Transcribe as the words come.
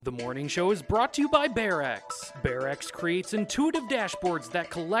The morning show is brought to you by BearX. BearX creates intuitive dashboards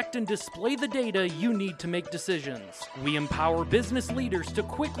that collect and display the data you need to make decisions. We empower business leaders to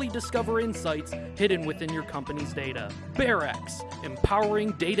quickly discover insights hidden within your company's data. BearX,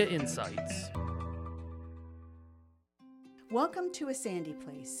 empowering data insights. Welcome to A Sandy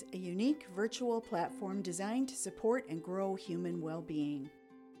Place, a unique virtual platform designed to support and grow human well-being.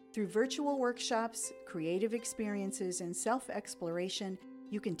 Through virtual workshops, creative experiences, and self-exploration,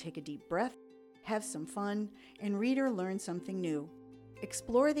 you can take a deep breath, have some fun, and read or learn something new.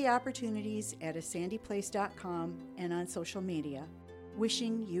 Explore the opportunities at asandyplace.com and on social media.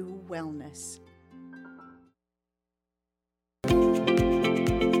 Wishing you wellness.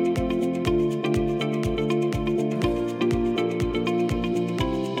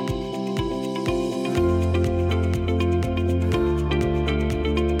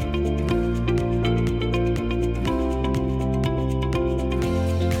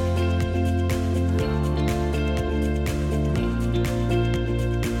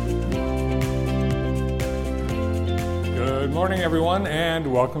 Good morning, everyone,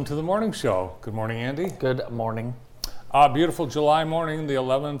 and welcome to the morning show. Good morning, Andy. Good morning. Beautiful July morning, the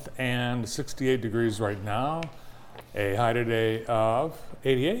 11th, and 68 degrees right now. A high today of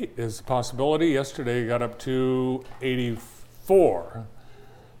 88 is a possibility. Yesterday got up to 84,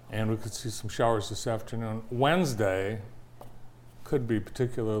 and we could see some showers this afternoon. Wednesday could be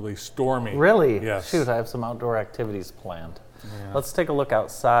particularly stormy. Really? Yes. Shoot, I have some outdoor activities planned. Yeah. Let's take a look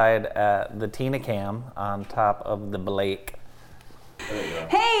outside at the Tina Cam on top of the Blake.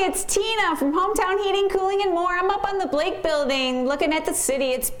 Hey, it's Tina from Hometown Heating, Cooling, and More. I'm up on the Blake building looking at the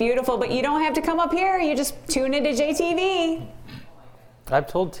city. It's beautiful, but you don't have to come up here. You just tune into JTV. I've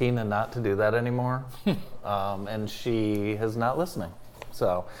told Tina not to do that anymore, and she is not listening.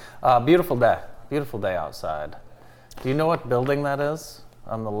 So, beautiful day outside. Do you know what building that is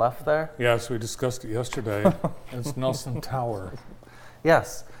on the left there? Yes, we discussed it yesterday. It's Nelson Tower.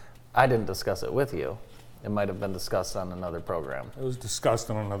 Yes, I didn't discuss it with you. It might have been discussed on another program. It was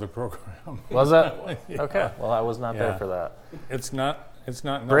discussed on another program. Was it? Yeah. Okay, well, I was not there Yeah. for that. It's not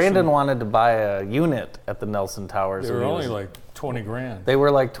Nelson. Brandon wanted to buy a unit at the Nelson Towers. They and were he only was- like 20 grand. They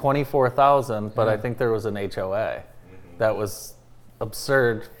were like 24,000, but Yeah. I think there was an HOA. That was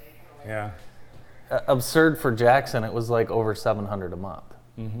absurd. Yeah. Absurd for Jackson. It was like over $700 a month.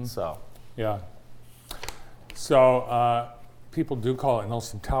 Mm-hmm. So, Yeah. So people do call it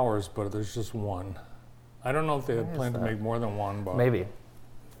Nelson Towers, but there's just one. I don't know if they had planned to that? make more than one, but maybe.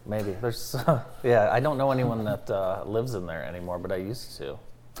 There's, yeah, I don't know anyone that lives in there anymore, but I used to.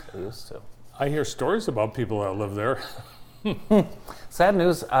 I hear stories about people that live there. Sad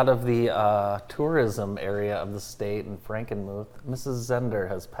news out of the tourism area of the state in Frankenmuth. Mrs. Zender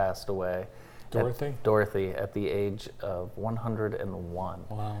has passed away. Dorothy? Dorothy at the age of 101.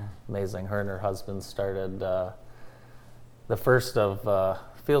 Wow. Amazing. Her and her husband started the first of,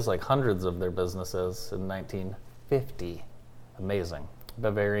 feels like hundreds of their businesses in 1950. Amazing.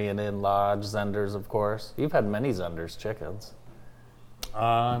 Bavarian Inn Lodge, Zenders, of course. You've had many Zenders chickens.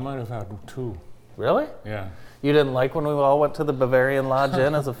 I might have had two. Really? Yeah. You didn't like when we all went to the Bavarian Lodge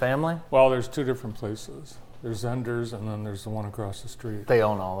Inn as a family? Well, there's two different places. There's Zenders, and then there's the one across the street. They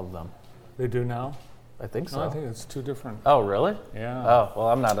own all of them. They do now? I think so. No, I think it's two different. Oh, really? Yeah. Oh, well,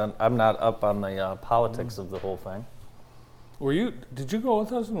 I'm not up on the politics of the whole thing. Did you go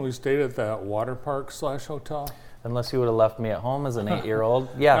with us when we stayed at that water park / hotel? Unless you would have left me at home as an 8-year-old.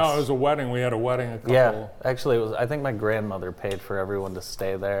 Yes. No, it was a wedding. We had a wedding. Yeah, actually, it was. I think my grandmother paid for everyone to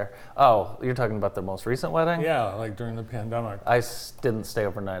stay there. Oh, you're talking about the most recent wedding? Yeah, like during the pandemic. I didn't stay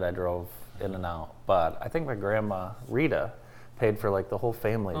overnight. I drove in and out. But I think my grandma Rita paid for like the whole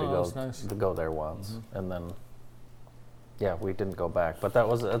family that's nice. to go there once, and then yeah, we didn't go back. But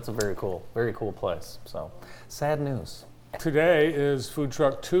that's a very cool place. So sad news. Today is Food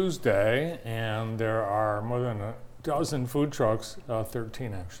Truck Tuesday, and there are more than a dozen food trucks,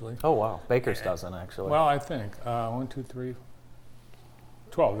 13 actually. Oh wow, Baker's dozen actually. Well, I think 1, 2, 3,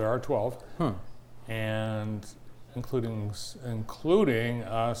 12. There are 12, and including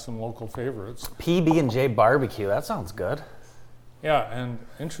some local favorites. PB&J barbecue. That sounds good. Yeah, and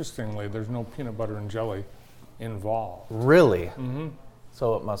interestingly, there's no peanut butter and jelly involved. Really? Mm-hmm.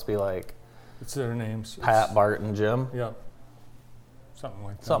 So it must be like It's their names. Pat, Bart, and Jim. Yeah. Something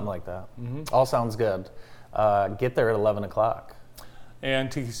like that. Something like that. Mm-hmm. All sounds good. Get there at 11 o'clock.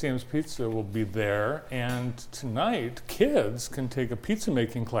 And Tiki Sam's Pizza will be there. And tonight, kids can take a pizza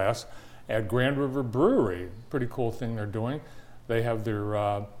making class at Grand River Brewery. Pretty cool thing they're doing. They have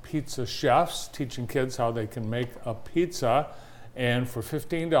their pizza chefs teaching kids how they can make a pizza. And for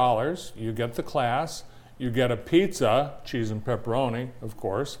 $15, you get the class. You get a pizza, cheese and pepperoni, of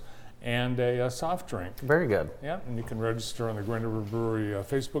course, and a soft drink. Very good. Yeah, and you can register on the Grand River Brewery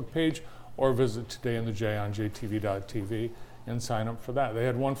Facebook page or visit Today in the J on jtv.tv and sign up for that. They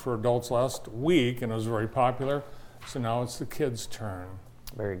had one for adults last week, and it was very popular, so now it's the kids' turn.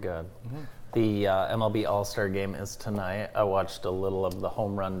 Very good. The MLB All-Star Game is tonight. I watched a little of the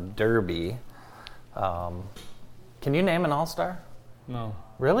Home Run Derby. Can you name an All-Star? No,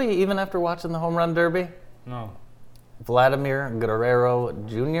 Really? Even after watching the Home Run Derby? no. Vladimir Guerrero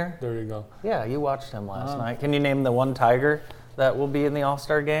Jr.? There you go. Yeah, you watched him last night. Can you name the one Tiger that will be in the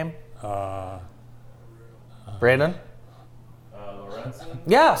All-Star Game? Brandon? Lorenzen,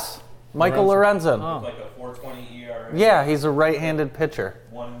 Yes! Michael Lorenzen. Oh. like a 4.20 ERA. Yeah, he's a right-handed pitcher.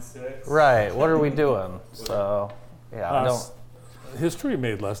 1-6. Right. What are we doing? So, yeah, I don't... History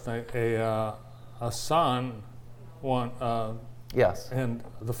made last night. A son won, Yes. and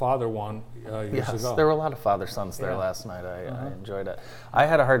the father won years Yes, ago. there were a lot of father-sons there Yeah. last night. I enjoyed it. I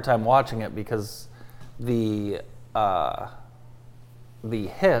had a hard time watching it because the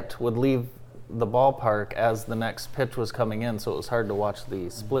hit would leave the ballpark as the next pitch was coming in, so it was hard to watch the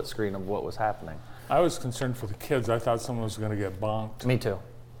split screen of what was happening. I was concerned for the kids. I thought someone was going to get bonked. Me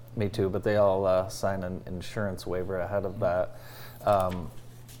too, but they all signed an insurance waiver ahead of that.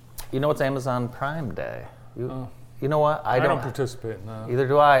 You know, it's Amazon Prime Day. You know what? I don't participate in that. Either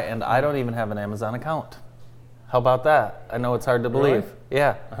do I, and I don't even have an Amazon account. How about that? I know it's hard to believe. Really?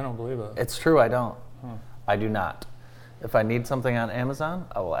 Yeah, I don't believe it. it's true, I don't. I do not. If I need something on Amazon,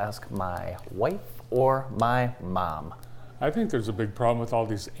 I will ask my wife or my mom. I think there's a big problem with all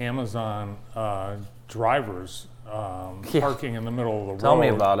these Amazon drivers parking in the middle of the road. Tell me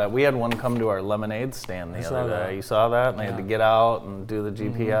about it. We had one come to our lemonade stand the saw other day. that. You saw that? And they had to Yeah. get out and do the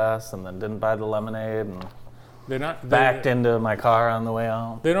GPS and then didn't buy the lemonade and They're not, backed into my car on the way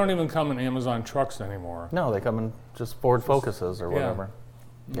out. They don't even come in Amazon trucks anymore. No, they come in just Ford Focuses or yeah. whatever.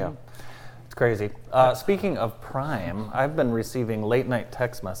 Yeah. It's crazy. Speaking of Prime, I've been receiving late night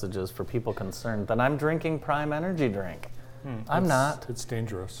text messages for people concerned that I'm drinking Prime energy drink. I'm not. It's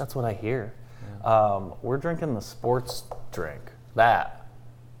dangerous. That's what I hear. We're drinking the sports drink.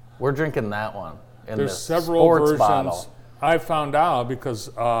 We're drinking that one. In There's this several sports versions. bottle. I found out because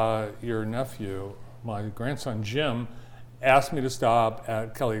your nephew, my grandson Jim, asked me to stop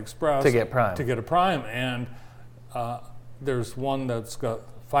at Kelly Express To get Prime. To get a Prime, and there's one that's got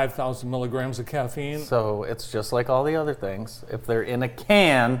 5,000 milligrams of caffeine. So it's just like all the other things. If they're in a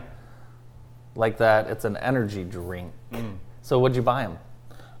can like that, it's an energy drink. So what'd you buy them?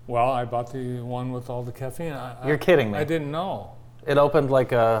 Well, I bought the one with all the caffeine. You're kidding me. I didn't know. It opened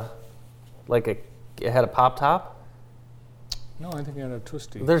it had a pop top? No, I think I had a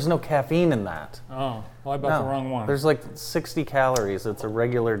twisty. There's no caffeine in that. Oh, well, I bought the wrong one. There's like 60 calories. It's a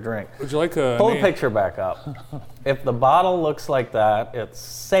regular drink. Would you like a Pull the name? picture back up. If the bottle looks like that, it's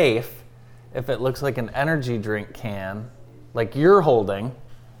safe. If it looks like an energy drink can, like you're holding,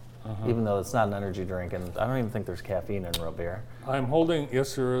 even though it's not an energy drink, and I don't even think there's caffeine in root beer. I'm holding,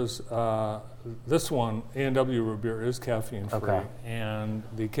 yes, there is. This one, A&W root beer, is caffeine free, Okay. and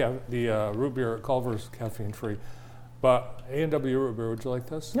the root beer at Culver's caffeine free. But A&W root beer, would you like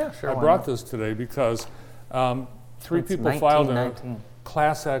this? Yeah, sure, I why brought not? this today because three It's people filed a 1919.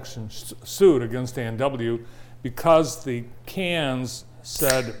 class action suit against A&W because the cans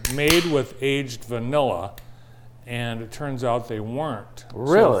said made with aged vanilla, and it turns out they weren't.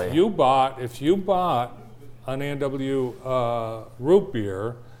 Really? So if you bought an A&W root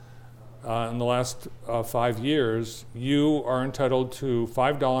beer in the last 5 years, you are entitled to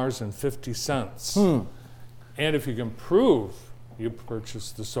 $5.50. And if you can prove you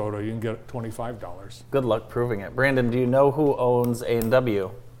purchased the soda, you can get $25. Good luck proving it. Brandon, do you know who owns A&W?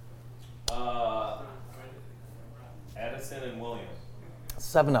 Addison and Williams.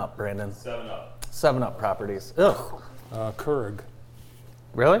 7-Up, Brandon. 7-Up. 7-Up properties. Ugh. Keurig.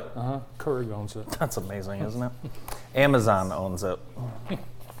 Really? Keurig owns it. That's amazing, isn't it? Amazon owns it.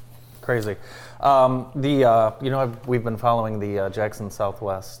 Crazy. We've been following the Jackson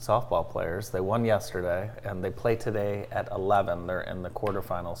Southwest softball players. They won yesterday, and they play today at 11. They're in the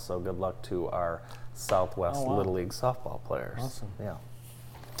quarterfinals, so good luck to our Southwest Little League softball players. Awesome. Yeah.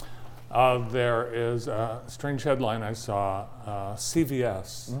 There is a strange headline I saw.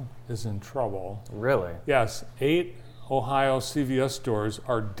 CVS is in trouble. Really? Yes, 8 Ohio CVS stores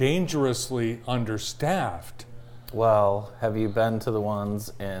are dangerously understaffed. Well, have you been to the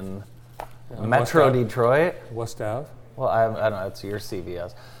ones in Metro West Ave. Detroit? West Ave. Well, I don't know. It's your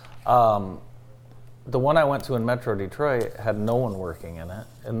CVS. The one I went to in Metro Detroit had no one working in it,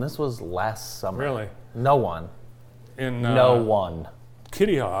 and this was last summer. Really? No one. In No one.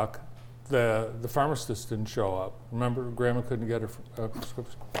 Kitty Hawk, the pharmacist didn't show up. Remember, Grandma couldn't get a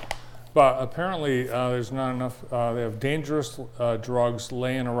prescription. But apparently, there's not enough. They have dangerous drugs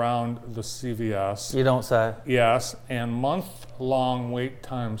laying around the CVS. You don't say. Yes, and month-long wait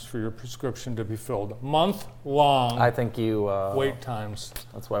times for your prescription to be filled. Month-long I think you. wait times.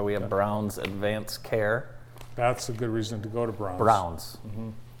 That's why we have Brown's Advanced Care. That's a good reason to go to Brown's. Brown's.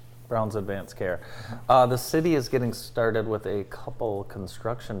 Brown's Advanced Care. The city is getting started with a couple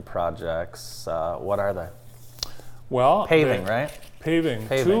construction projects. What are they? Well, Paving, right? Paving.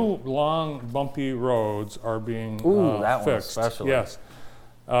 Paving. 2 long, bumpy roads are being that one fixed. especially. Yes.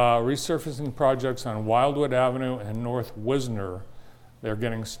 Resurfacing projects on Wildwood Avenue and North Wisner. They're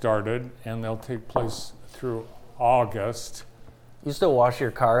getting started, and they'll take place through August. You still wash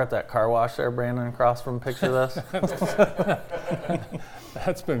your car at that car wash there, Brandon, across from Picture This?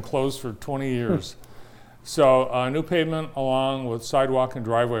 That's been closed for 20 years. So new pavement along with sidewalk and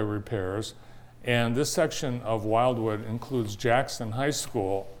driveway repairs. And this section of Wildwood includes Jackson High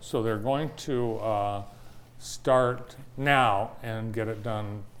School. So they're going to start now and get it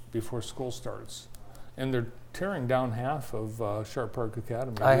done before school starts. And they're tearing down half of Sharp Park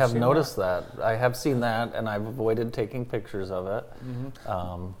Academy. I have noticed that. I have seen that, and I've avoided taking pictures of it.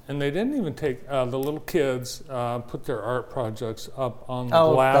 And they didn't even take, the little kids put their art projects up on the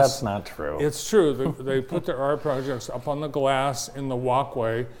Oh, glass. that's not true. It's true. They put their art projects up on the glass in the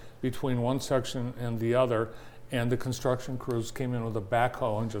walkway between one section and the other, and the construction crews came in with a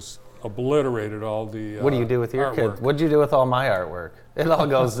backhoe and just obliterated all the What do you do with your artwork. kids? What do you do with all my artwork? It all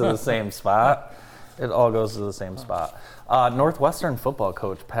goes to the same spot. It all goes to the same spot. Northwestern football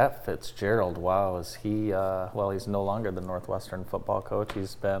coach Pat Fitzgerald. Wow, is he? Well, he's no longer the Northwestern football coach.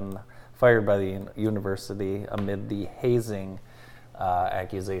 He's been fired by the university amid the hazing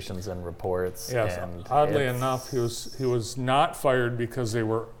accusations and reports. Yes, and oddly enough, he was not fired because they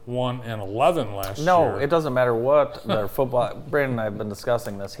were 1-11 last year. No, it doesn't matter what their football. Brandon and I have been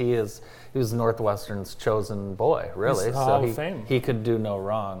discussing this. He was Northwestern's chosen boy, really. He's so Hall of Fame. He could do no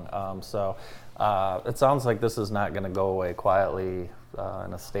wrong. It sounds like this is not going to go away quietly.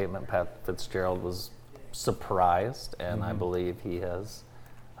 In a statement, Pat Fitzgerald was surprised, and I believe he has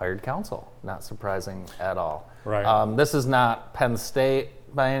hired counsel. Not surprising at all. Right. This is not Penn State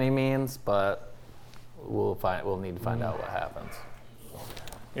by any means, but we'll need to find out what happens.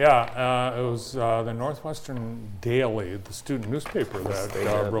 Yeah, it was the Northwestern Daily, the student newspaper,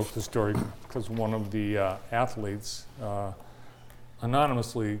 that broke the story because one of the athletes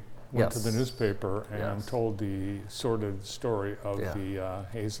anonymously went to the newspaper and told the sordid story of the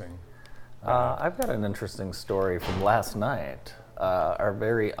hazing. I've got an interesting story from last night. Our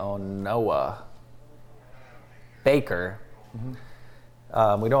very own Noah Baker.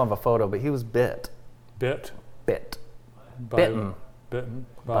 We don't have a photo, but he was bitten by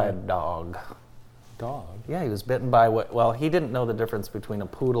a dog. Yeah, he was bitten by well, he didn't know the difference between a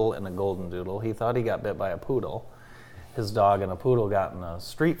poodle and a golden doodle. He thought he got bit by a poodle. His dog and a poodle got in a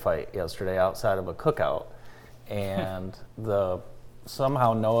street fight yesterday outside of a cookout, and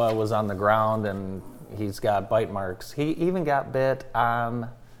somehow Noah was on the ground and he's got bite marks. He even got bit on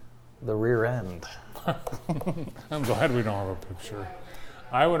the rear end. I'm glad we don't have a picture.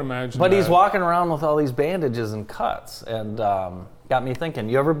 I would imagine. But he's walking around with all these bandages and cuts, and got me thinking,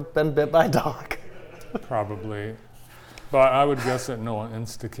 you ever been bit by a dog? Probably. But I would guess that Noah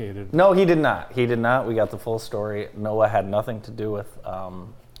instigated. No, he did not. He did not. We got the full story. Noah had nothing to do with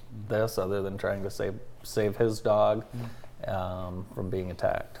this other than trying to save his dog from being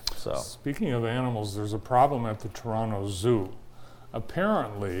attacked. So, speaking of animals, there's a problem at the Toronto Zoo.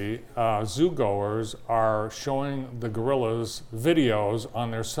 Apparently, zoogoers are showing the gorillas videos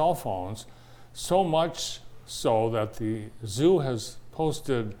on their cell phones, so much so that the zoo has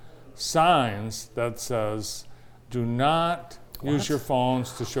posted signs that says, do not use your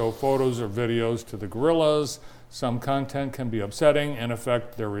phones to show photos or videos to the gorillas. Some content can be upsetting and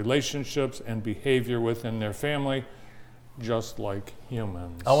affect their relationships and behavior within their family, just like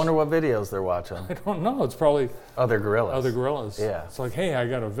humans. I wonder what videos they're watching. I don't know. It's probably other gorillas. Yeah. It's like, hey, I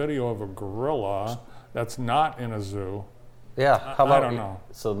got a video of a gorilla that's not in a zoo. Yeah. How about I don't know.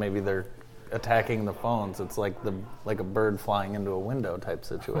 So maybe they're attacking the phones. It's like a bird flying into a window type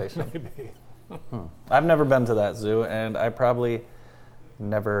situation. Maybe. I've never been to that zoo, and I probably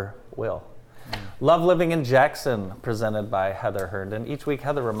never will. Love Living in Jackson, presented by Heather Herndon. Each week,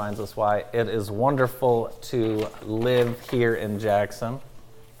 Heather reminds us why it is wonderful to live here in Jackson.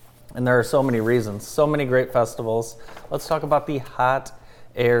 And there are so many reasons, so many great festivals. Let's talk about the Hot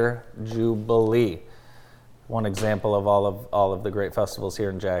Air Jubilee. One example of all of the great festivals here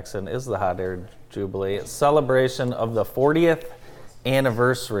in Jackson is the Hot Air Jubilee. It's a celebration of the 40th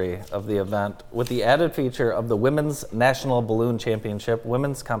anniversary of the event with the added feature of the Women's National Balloon Championship.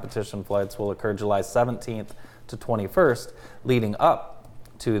 Women's competition flights will occur July 17th to 21st, leading up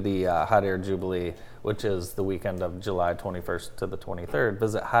to the Hot Air Jubilee, which is the weekend of July 21st to the 23rd.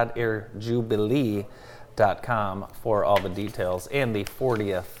 Visit hotairjubilee.com for all the details. And the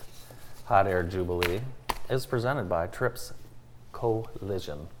 40th Hot Air Jubilee is presented by Trips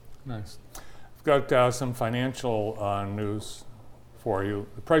Collision. Nice. I've got some financial news for you.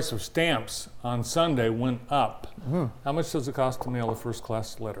 The price of stamps on Sunday went up. How much does it cost to mail a first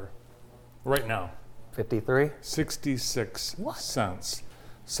class letter? Right now. 53? 66 cents.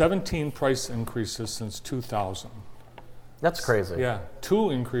 17 price increases since 2000. That's crazy. Yeah, 2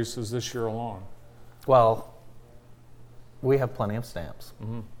 increases this year alone. Well, we have plenty of stamps.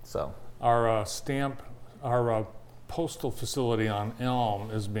 So Our postal facility on Elm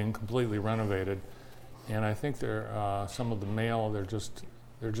is being completely renovated, and I think some of the mail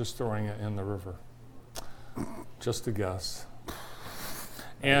they're just throwing it in the river. Just a guess.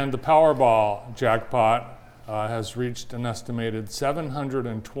 And the Powerball jackpot has reached an estimated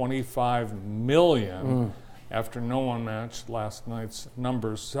 $725 million after no one matched last night's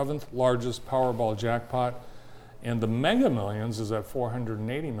numbers. 7th largest Powerball jackpot. And the Mega Millions is at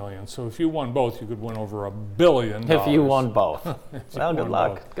 $480 million. So if you won both, you could win over $1 billion. if you won both. Well, good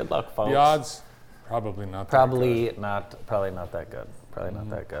luck. Both. Good luck, folks. The odds, probably not Probably that not that good. Probably not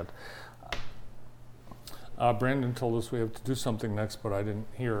that good. good. Brandon told us we have to do something next, but I didn't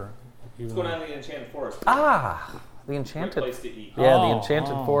hear. What's going on in the Enchanted Forest? The Great Enchanted place to eat. Yeah, the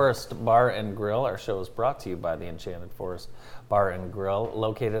Enchanted Forest Bar and Grill. Our show is brought to you by the Enchanted Forest Bar and Grill,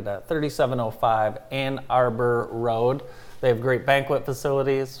 located at 3705 Ann Arbor Road. They have great banquet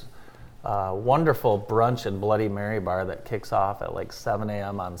facilities, wonderful brunch and Bloody Mary bar that kicks off at like 7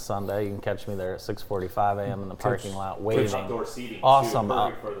 a.m. on Sunday. You can catch me there at 6:45 a.m. in the parking lot waiting. Outdoor seating. Awesome, Too,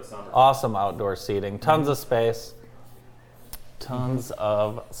 perfect for the summer. awesome outdoor seating. Tons of space. Tons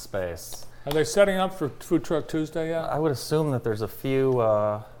of space. Are they setting up for Food Truck Tuesday yet? I would assume that there's a few.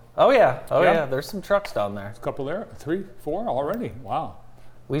 Oh yeah. There's some trucks down there. A couple there? 3, 4 already? Wow.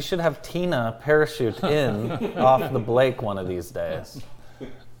 We should have Tina parachute in off the Blake one of these days.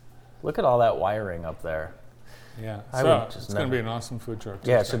 Look at all that wiring up there. Yeah. I So would just it's going to never- be an awesome food truck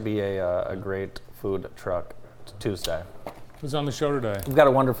Tuesday. Yeah, it should be a great food truck Tuesday. Who's on the show today? We've got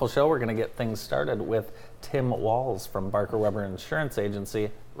a wonderful show. We're going to get things started with Tim Walls from Barker Weber Insurance Agency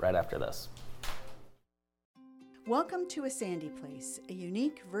right after this. Welcome to A Sandy Place, a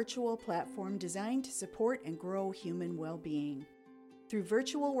unique virtual platform designed to support and grow human well-being. Through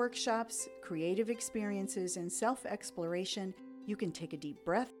virtual workshops, creative experiences, and self-exploration, you can take a deep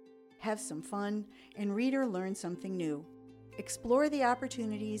breath, have some fun, and read or learn something new. Explore the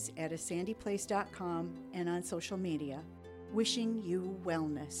opportunities at asandyplace.com and on social media. Wishing you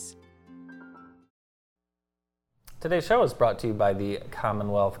wellness. Today's show is brought to you by the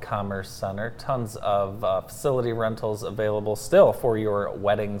Commonwealth Commerce Center. Tons of facility rentals available still for your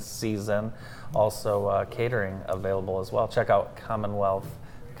wedding season. Also catering available as well. Check out Commonwealth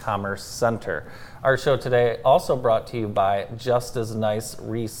Commerce Center. Our show today also brought to you by Just As Nice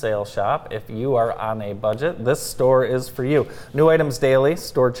Resale Shop. If you are on a budget, this store is for you. New items daily.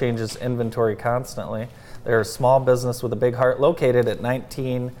 Store changes inventory constantly. They're a small business with a big heart located at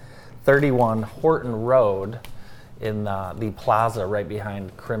 1931 Horton Road in the plaza right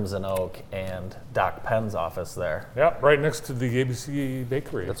behind Crimson Oak and Doc Penn's office there. Yep, right next to the ABC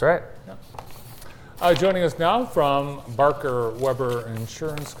Bakery. That's right. Joining us now from Barker Weber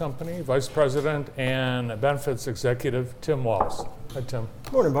Insurance Company, Vice President and Benefits Executive, Tim Walls. Hi, Tim.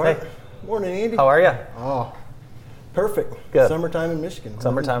 Morning, Bart. Hey. Morning, Andy. How are you? Oh, perfect. Good. Summertime in Michigan.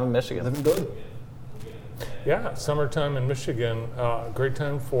 Summertime in Michigan. Living good. Yeah, summertime in Michigan, great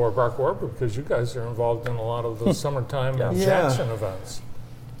time for Barker Weber because you guys are involved in a lot of those summertime Jackson events.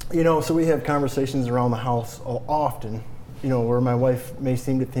 You know, so we have conversations around the house often, you know, where my wife may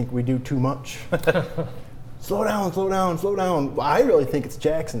seem to think we do too much. Slow down, slow down, slow down. Well, I really think it's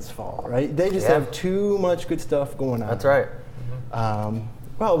Jackson's fault, right? They just have too much good stuff going on. That's right.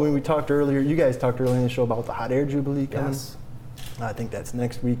 Well, when we talked earlier, you guys talked earlier in the show about the Hot Air Jubilee coming. Yes. I think that's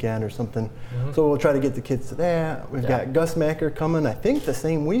next weekend or something. So we'll try to get the kids to that. We've got Gus Macker coming, I think, the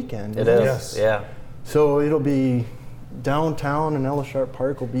same weekend. It is. Yes. Yeah. So it'll be downtown and Ella Sharp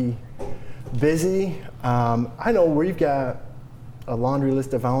Park will be busy. I know we've got a laundry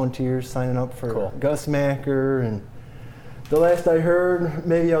list of volunteers signing up for Gus Macker, and the last I heard,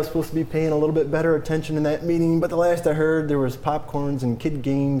 maybe I was supposed to be paying a little bit better attention in that meeting, but the last I heard there was popcorns and kid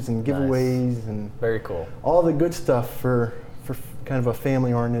games and giveaways and Very cool. all the good stuff for for kind of a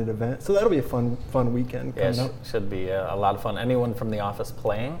family-oriented event. So that'll be a fun weekend Yeah, coming up. should be a lot of fun. Anyone from the office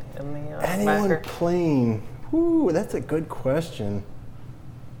playing in the Anyone Packer? playing? Ooh, that's a good question.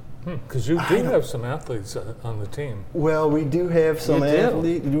 Because you do have some athletes on the team. Well, we do have some You do?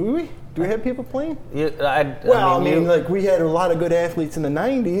 athletes. Do we? Do we have people playing? I mean, like we had a lot of good athletes in the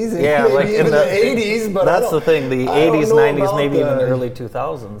 90s and Yeah, maybe like in even the- the 80s. But that's the thing. The I don't 80s, know 90s, about maybe even the- early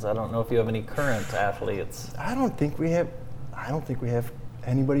 2000s. I don't know if you have any current athletes. I don't think we have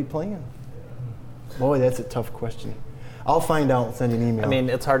anybody playing. Boy, that's a tough question. I'll find out and send you an email. I mean,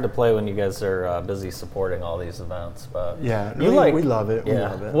 it's hard to play when you guys are busy supporting all these events, but yeah, we love it. Yeah.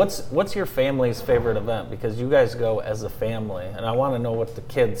 We love it. What's your family's favorite event? Because you guys go as a family, and I want to know what the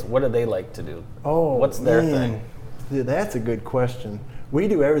kids, what do they like to do? Oh, what's their man. thing? Yeah, that's a good question. We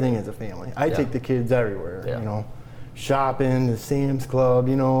do everything as a family. I take the kids everywhere. Yeah. You know, shopping, the Sam's Club.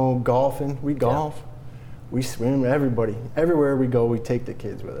 You know, golfing. We golf. We swim. Everywhere we go, we take the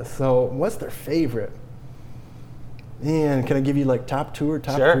kids with us. So, what's their favorite? Man, can I give you like top 2 or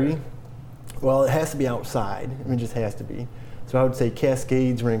top Sure. 3? Well, it has to be outside. I mean, it just has to be. So I would say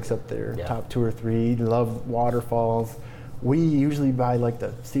Cascades ranks up there, Yeah. top 2 or 3. Love waterfalls. We usually buy like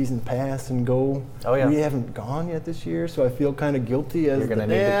the season pass and go. Oh, yeah. We haven't gone yet this year, so I feel kind of guilty as You're the gonna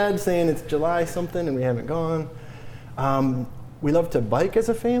need to- dad saying it's July something and we haven't gone. We love to bike as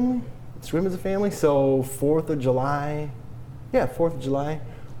a family, swim as a family. So 4th of July,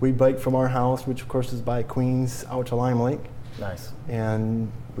 we bike from our house, which of course is by Queens, out to Lime Lake. Nice.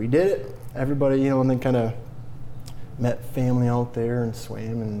 And we did it. Everybody, and then kind of met family out there and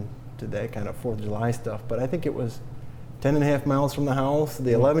swam and did that kind of 4th of July stuff. But I think it was 10.5 miles from the house.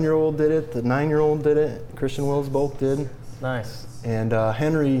 The 11-year-old did it. The 9-year-old did it. Christian Wills both did. Nice. And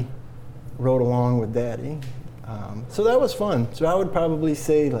Henry rode along with Daddy. So that was fun. So I would probably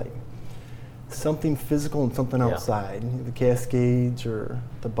say like something physical and something outside. The Cascades or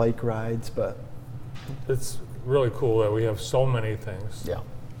the bike rides, but It's really cool that we have so many things Yeah.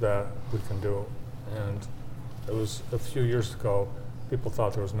 that we can do. And it was a few years ago, people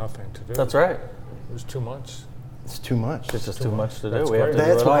thought there was nothing to do. That's right. It was too much. it's too much. It's just too much to do. That's We have great. to do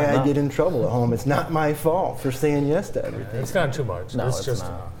That's it all why I now. get in trouble at home. It's not my fault for saying yes to everything. It's not too much. No, it's it's just not.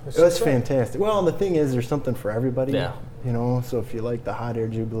 enough. It's That's just right. fantastic. Well, the thing is, there's something for everybody. Yeah. You know, so if you like the hot air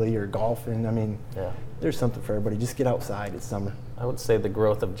jubilee or golfing, I mean, Yeah. there's something for everybody. Just get outside. It's summer. I would say the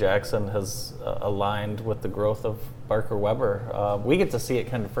growth of Jackson has aligned with the growth of Barker Weber. We get to see it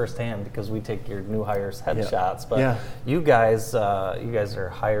kind of firsthand because we take your new hires headshots. But Yeah. you guys are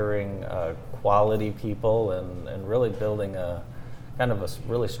hiring quality people and really building a kind of a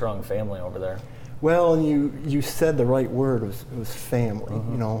really strong family over there. Well, and you said the right word. It was family.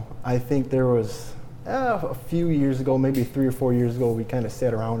 You know, I think there was a few years ago, maybe 3 or 4 years ago, we kind of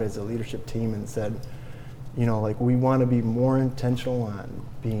sat around as a leadership team and said, you know, like we want to be more intentional on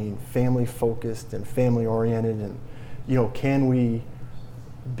being family focused and family oriented, and you know, can we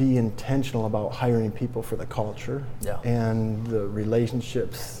be intentional about hiring people for the culture and the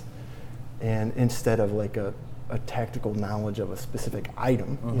relationships, and instead of like a tactical knowledge of a specific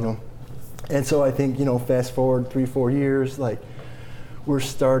item, you know. And so I think, you know, fast forward 3-4 years, like we're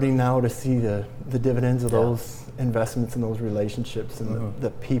starting now to see the dividends of those investments and those relationships and the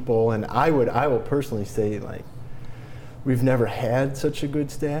people. And I will personally say, like, we've never had such a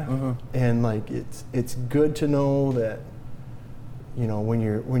good staff, and like it's good to know that, you know, when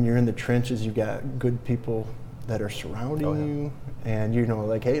you're in the trenches, you've got good people that are surrounding you, and you know,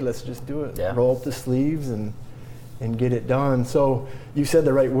 like, hey, let's just do it. Roll up the sleeves and get it done. So you said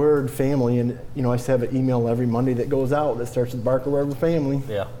the right word, family, and you know, I have an email every Monday that goes out that starts with Barker Weber family.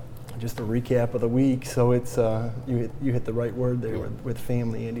 Yeah. Just a recap of the week. So it's you hit the right word there with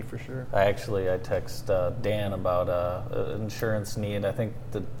family, Andy, for sure. I text Dan about an insurance need. I think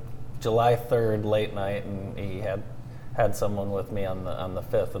the July 3rd late night, and he had someone with me on the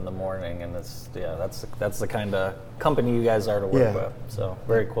 5th in the morning, and that's the kind of company you guys are to work with. So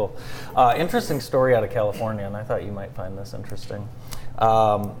very cool. Interesting story out of California, and I thought you might find this interesting.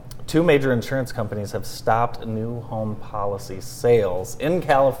 2 major insurance companies have stopped new home policy sales in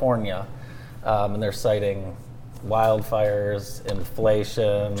California, and they're citing wildfires,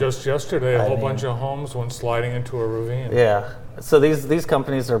 inflation. Just yesterday, a whole bunch of homes went sliding into a ravine. Yeah. So these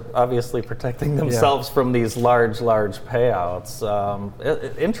companies are obviously protecting themselves from these large payouts.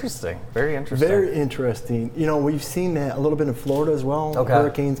 Interesting. Very interesting. Very interesting. You know, we've seen that a little bit in Florida as well. Okay.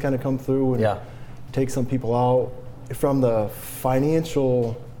 Hurricanes kind of come through and take some people out. From the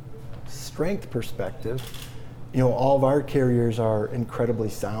financial strength perspective, you know, all of our carriers are incredibly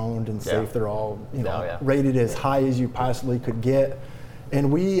sound and safe. They're all, you know, rated as high as you possibly could get.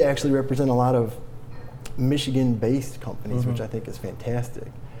 And we actually represent a lot of Michigan-based companies, which I think is fantastic.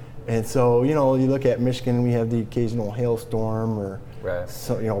 And so, you know, you look at Michigan, we have the occasional hailstorm or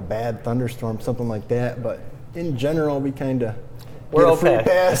so, you know, bad thunderstorm, something like that. But in general, we kind of get a free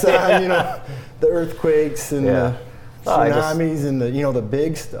pass on, you know, the earthquakes and the tsunamis and the, you know, the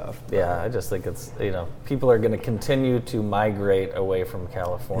big stuff. Yeah, I just think it's, you know, people are going to continue to migrate away from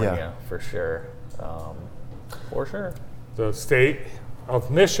California for sure. For sure. The state of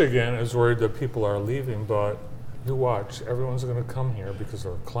Michigan is worried that people are leaving, but you watch, everyone's going to come here because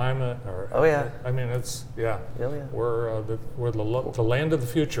of climate. I mean, it's, we're the land of the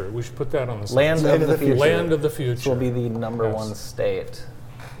future. We should put that on the site. Land of the future. Land of the future. This will be the number one state.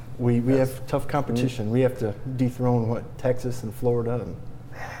 We have tough competition. We have to dethrone Texas and Florida, and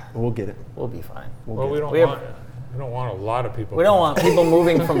we'll get it. We'll be fine. We don't want a lot of people. We don't want people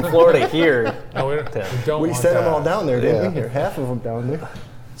moving from Florida here. No, we don't. We sent them all down there, didn't we? Here, half of them down there.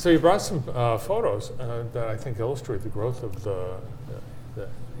 So you brought some photos that I think illustrate the growth of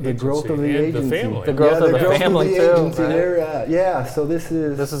the growth of the agency. The family. The growth of the family too. Right? So this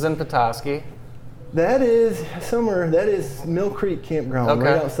is in Petoskey. That is somewhere. That is Mill Creek Campground,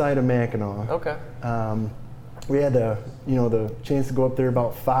 right outside of Mackinac. Okay. We had the chance to go up there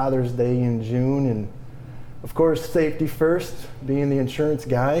about Father's Day in June, and of course safety first, being the insurance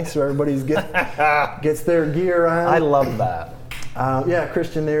guy, so everybody's gets their gear on. I love that.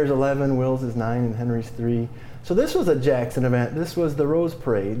 Christian there's 11, Will's is 9, and Henry's 3. So this was a Jackson event. This was the Rose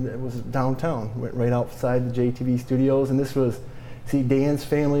Parade. It was downtown, went right outside the JTV studios, and this was, see Dan's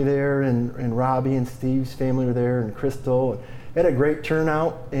family there, and Robbie and Steve's family were there, and Crystal. And had a great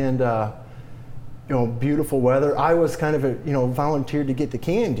turnout, and beautiful weather. I was kind of volunteered to get the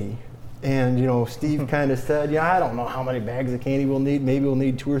candy. And, Steve kind of said, I don't know how many bags of candy we'll need. Maybe we'll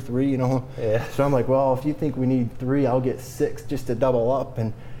need 2 or 3, Yeah. So I'm like, well, if you think we need 3, I'll get 6 just to double up.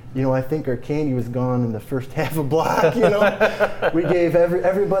 And, I think our candy was gone in the first half a block, We gave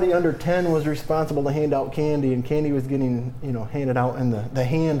everybody under 10 was responsible to hand out candy, and candy was getting, handed out in the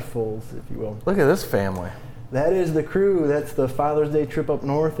handfuls, if you will. Look at this family. That is the crew. That's the Father's Day trip up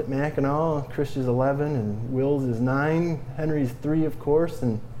north at Mackinac. Chris is 11, and Will's is 9. Henry's 3, of course,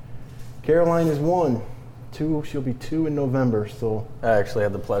 and Caroline is 1. 2, she'll be 2 in November. So I actually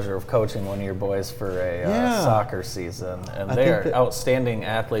had the pleasure of coaching one of your boys for a soccer season, and they're outstanding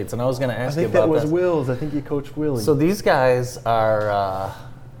athletes. And I was going to ask you about that was Will's. I think you coached Willie. So these guys are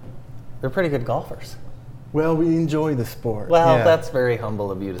they're pretty good golfers. Well, we enjoy the sport. Well, that's very humble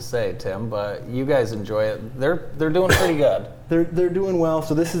of you to say, Tim, but you guys enjoy it. They're doing pretty good. They're doing well.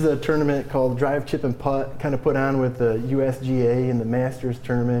 So this is a tournament called Drive, Chip, and Putt, kind of put on with the USGA and the Masters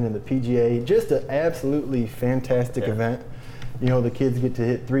tournament and the PGA. Just an absolutely fantastic event. The kids get to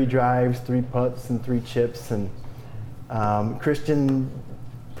hit 3 drives, 3 putts, and 3 chips. And Christian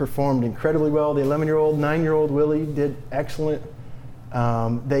performed incredibly well. The 11-year-old, 9-year-old Willie did excellent.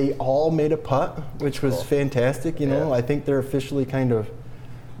 They all made a putt, which was fantastic. I think they're officially kind of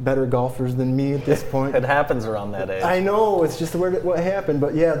better golfers than me at this point. It happens around that age. I know, it's just what happened.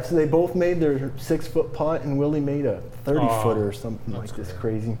 But so they both made their 6-foot putt, and Willie made a 30-footer or something like this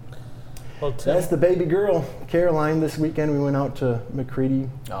crazy. Well, that's the baby girl, Caroline. This weekend we went out to McCready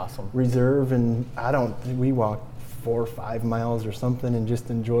Reserve, and we walked 4 or 5 miles or something, and just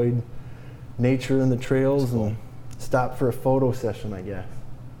enjoyed nature and the trails, and stopped for a photo session, I guess.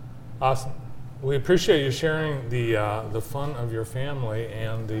 Awesome. We appreciate you sharing the fun of your family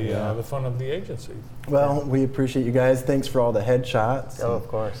and the fun of the agency. Well, we appreciate you guys. Thanks for all the headshots. Oh, of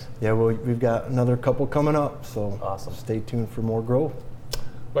course. Yeah, well, we've got another couple coming up, so awesome. Stay tuned for more growth.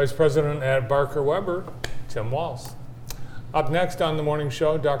 Vice President at Barker Weber, Tim Walls. Up next on the morning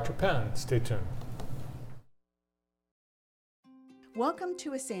show, Dr. Penn. Stay tuned. Welcome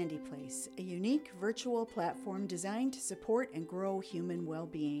to A Sandy Place, a unique virtual platform designed to support and grow human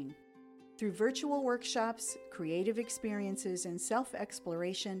well-being. Through virtual workshops, creative experiences, and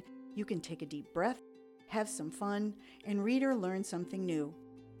self-exploration, you can take a deep breath, have some fun, and read or learn something new.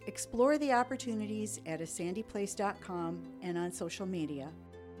 Explore the opportunities at asandyplace.com and on social media.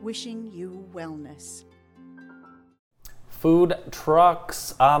 Wishing you wellness. Food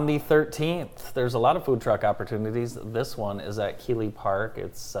trucks on the 13th. There's a lot of food truck opportunities. This one is at Keeley Park.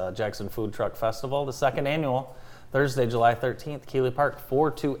 It's Jackson Food Truck Festival, the 2nd annual, Thursday, July 13th, Keeley Park, 4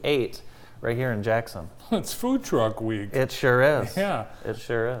 to 8, right here in Jackson. It's Food Truck Week. It sure is. Yeah. It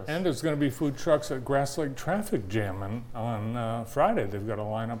sure is. And there's going to be food trucks at Grass Lake Traffic Jam on Friday. They've got a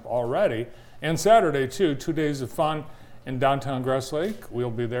lineup already. And Saturday, too, 2 days of fun in downtown Grass Lake.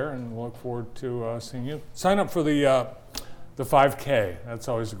 We'll be there, and we'll look forward to seeing you. Sign up for the 5K. That's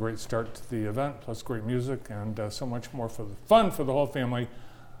always a great start to the event, plus great music and so much more for the fun for the whole family.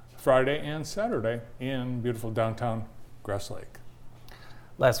 Friday and Saturday in beautiful downtown Grass Lake.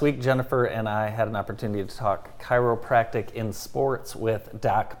 Last week, Jennifer and I had an opportunity to talk chiropractic in sports with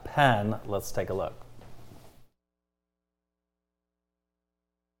Doc Penn. Let's take a look.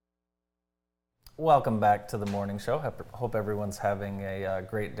 Welcome back to the morning show. Hope everyone's having a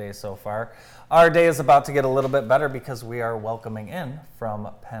great day so far. Our day is about to get a little bit better because we are welcoming in from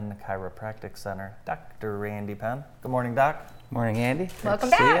Penn Chiropractic Center, Dr. Randy Penn. Good morning, Doc. Morning, Andy. Welcome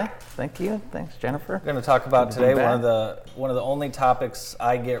Good to see back. you. Thank you. Thanks, Jennifer. We're going to talk about Good to be today back. one of the only topics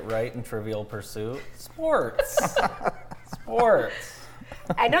I get right in Trivial Pursuit: sports. Sports.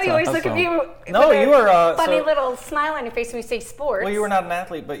 I know you always look at me No, with you were funny so- little smile on your face when you say sports. Well, you were not an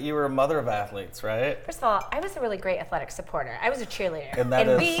athlete, but you were a mother of athletes, right? First of all, I was a really great athletic supporter. I was a cheerleader. And that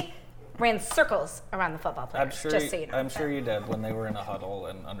is- we ran circles around the football players, I'm sure. just so you know. I'm sure you did. When they were in a huddle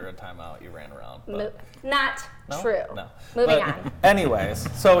and under a timeout, you ran around. But Not no? true. No. Moving But on.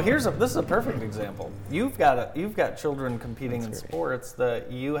 Anyways, so this is a perfect example. You've got children competing in sports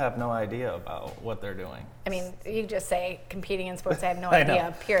that you have no idea about what they're doing. I mean, you just say competing in sports, I have no I know.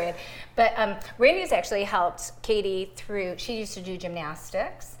 idea, period. But Randy's actually helped Katie through, she used to do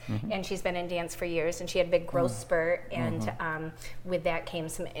gymnastics, and she's been in dance for years, and she had a big growth spurt, and with that came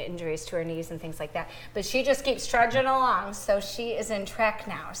some injuries to her knees and things like that. But she just keeps trudging along, so she is in track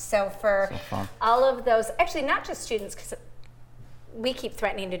now. So for all of those, actually not just students, because we keep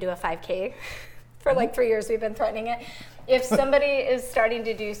threatening to do a 5K. For like 3 years we've been threatening it. If somebody is starting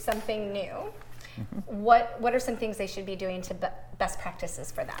to do something new, what are some things they should be doing to best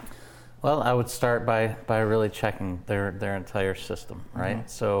practices for them? Well, I would start by really checking their entire system, right?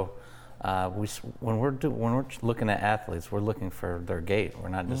 So, when we're looking at athletes, we're looking for their gait. We're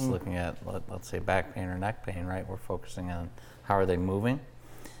not just looking at let's say back pain or neck pain, right? We're focusing on how are they moving,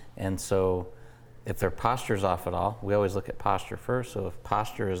 and so if their posture's off at all, we always look at posture first. So if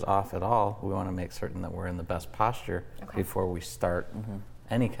posture is off at all, we want to make certain that we're in the best posture before we start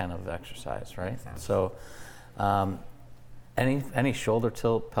any kind of exercise, right? So any shoulder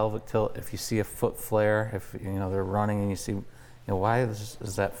tilt, pelvic tilt, if you see a foot flare, if they're running and you see, why is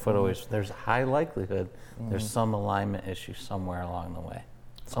that foot always, there's a high likelihood there's some alignment issue somewhere along the way,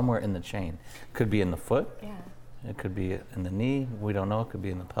 somewhere in the chain. Could be in the foot, it could be in the knee, we don't know, it could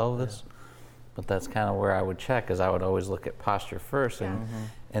be in the pelvis. But that's kind of where I would check, is I would always look at posture first,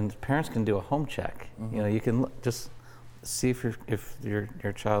 and parents can do a home check. You can just see if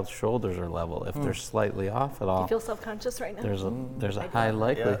your child's shoulders are level, if they're slightly off at all. I feel self-conscious right now. There's a high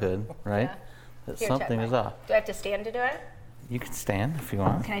likelihood, right, that Here, something check is mine. off. Do I have to stand to do it? You can stand if you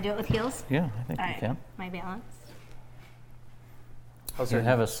want. Can I do it with heels? Yeah, I think All you right, can. my balance. You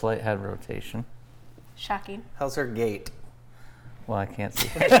have a slight head rotation. Shocking. How's her gait? Well, I can't see.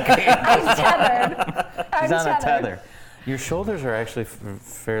 I'm tethered. She's on a tether. Your shoulders are actually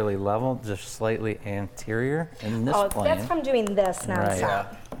fairly level, just slightly anterior in this plane. That's from doing this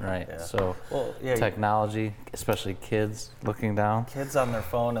nonstop. Right. Yeah. So Well, technology, especially kids looking down, Kids on their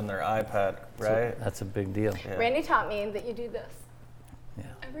phone and their iPad, right? that's a big deal. Yeah. Randy taught me that you do this Yeah.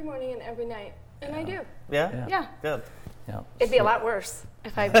 every morning and every night, and I do. Yeah? Yeah. Good. Yeah. It'd be a lot worse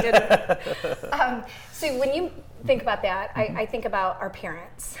if I didn't. So when you think about that, I think about our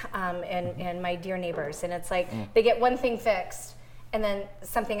parents and my dear neighbors, and it's like they get one thing fixed, and then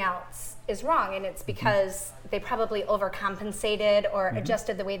something else is wrong, and it's because they probably overcompensated or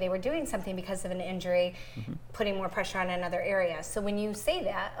adjusted the way they were doing something because of an injury, putting more pressure on another area. So when you say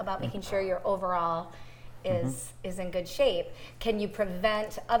that about making sure your overall is in good shape, can you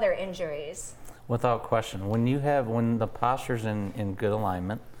prevent other injuries? Without question. When the posture's in good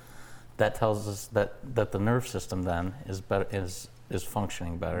alignment, that tells us that the nerve system then is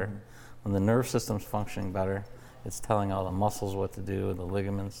functioning better. When the nerve system's functioning better, it's telling all the muscles what to do, the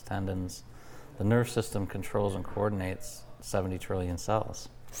ligaments, tendons. The nerve system controls and coordinates 70 trillion cells.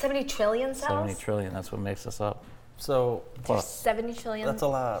 70 trillion cells? 70 trillion, that's what makes us up. So There's 70 trillion that's a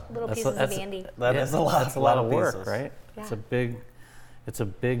lot. little That's pieces that's of Andy. That is a lot. That's a lot of work, pieces. right? Yeah. It's a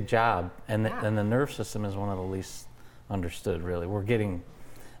big job, and Yeah. and the nerve system is one of the least understood. Really, we're getting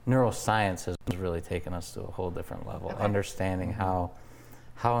neuroscience has really taken us to a whole different level, understanding how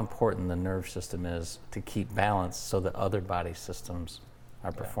important the nerve system is to keep balance, so that other body systems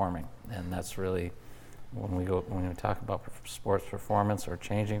are performing, and that's really when we talk about sports performance or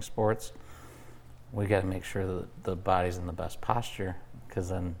changing sports, we got to make sure that the body's in the best posture, because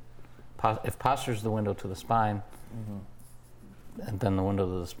then if posture is the window to the spine. And then the window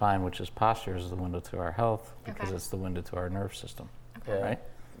to the spine, which is posture, is the window to our health, because it's the window to our nerve system, right?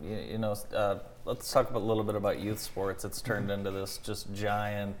 Let's talk a little bit about youth sports. It's turned into this just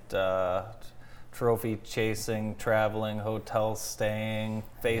giant trophy chasing, traveling, hotel staying,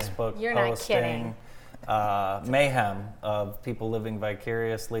 Facebook You're not posting, kidding. mayhem of people living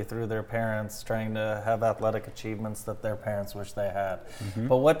vicariously through their parents, trying to have athletic achievements that their parents wish they had.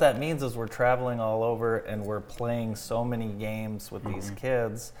 But what that means is we're traveling all over and we're playing so many games with these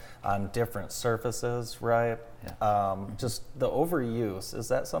kids on different surfaces, right? Just the overuse, is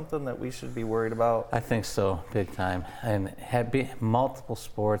that something that we should be worried about? I think so, big time. And multiple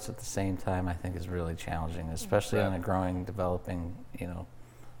sports at the same time, I think, is really challenging, especially in a growing, developing,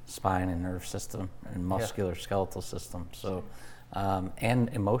 spine and nerve system and muscular skeletal system. So, and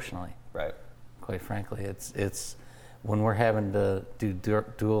emotionally, right? Quite frankly, it's when we're having to do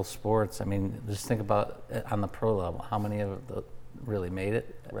dual sports. I mean, just think about it on the pro level, how many of the really made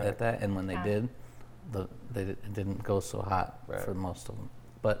it at that, and when they did, it didn't go so hot for most of them.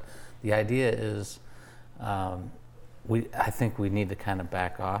 But the idea is, I think we need to kind of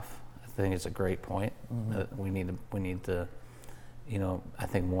back off. I think it's a great point. We need to. I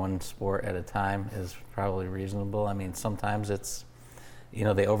think one sport at a time is probably reasonable. I mean, sometimes it's,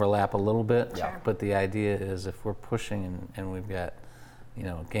 they overlap a little bit, but the idea is if we're pushing and we've got,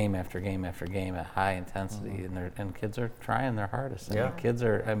 game after game after game at high intensity, and kids are trying their hardest. And kids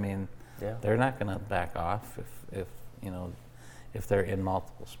are, they're not going to back off if they're in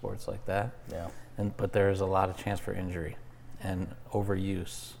multiple sports like that. But there is a lot of chance for injury and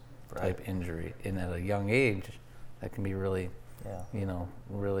overuse type injury, and at a young age, that can be really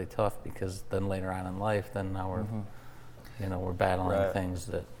really tough, because then later on in life, then now we're battling things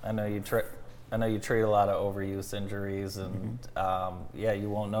that. I know you treat a lot of overuse injuries, and you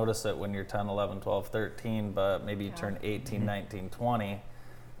won't notice it when you're 10, 11, 12, 13, but maybe you turn 18, 19, 20,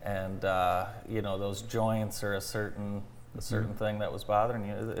 and those joints are a certain thing that was bothering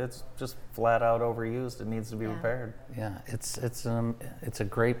you. It's just flat out overused. It needs to be repaired. Yeah, it's a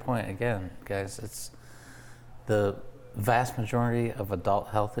great point again, guys. It's the vast majority of adult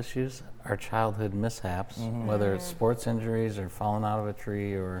health issues are childhood mishaps, whether it's sports injuries or falling out of a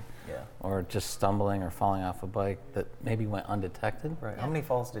tree or just stumbling or falling off a bike that maybe went undetected. Right. How many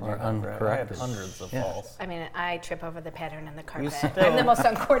falls did you have? Uncorrected. I had hundreds of falls. I mean, I trip over the pattern in the carpet. I'm the most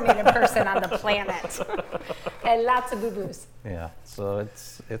uncoordinated person on the planet. And lots of boo-boos. Yeah. So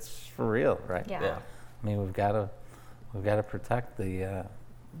it's for real, right? Yeah. I mean, we've got to protect the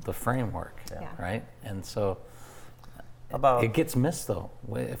framework, right? And so. It gets missed though.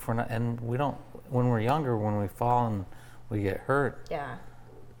 If we're not, and we don't. When we're younger, when we fall and we get hurt,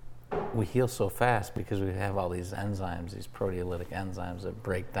 we heal so fast because we have all these enzymes, these proteolytic enzymes that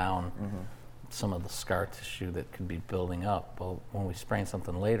break down some of the scar tissue that could be building up. Well, when we sprain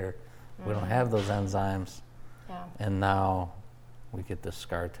something later, we don't have those enzymes, and now we get this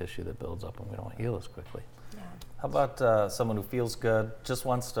scar tissue that builds up, and we don't heal as quickly. How about someone who feels good, just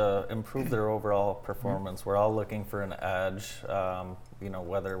wants to improve their overall performance? We're all looking for an edge,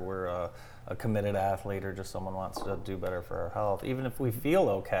 whether we're a committed athlete or just someone wants to do better for our health. Even if we feel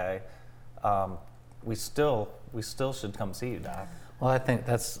okay, we still should come see you, Doc. Well, I think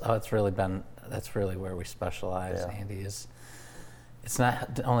that's really where we specialize, Andy, is it's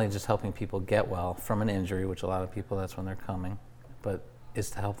not only just helping people get well from an injury, which a lot of people, that's when they're coming, but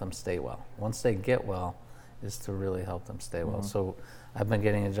is to help them stay well. Once they get well, is to really help them stay well. So I've been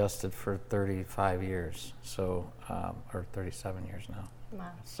getting adjusted for 35 years, or 37 years now.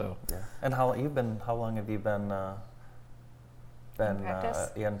 Wow. So. And how long have you been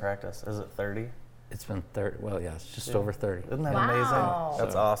in practice? Is it 30? It's been 30. Well, yeah, it's just over 30. Isn't that amazing?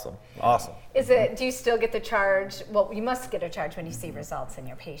 That's awesome. Awesome. Do you still get the charge? Well, you must get a charge when you see results in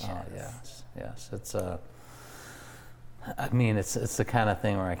your patients. Yes. It's it's the kind of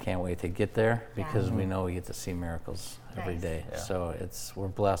thing where I can't wait to get there, because we know we get to see miracles every day. Yeah. So we're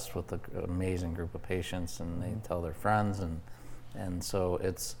blessed with an amazing group of patients, and they tell their friends, and so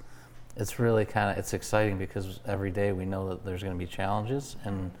it's really it's exciting, because every day we know that there's going to be challenges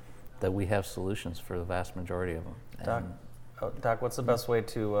and that we have solutions for the vast majority of them. Doc, what's the best way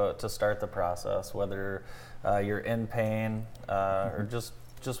to start the process? Whether you're in pain or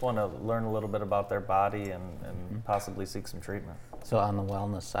just want to learn a little bit about their body and possibly seek some treatment. So on the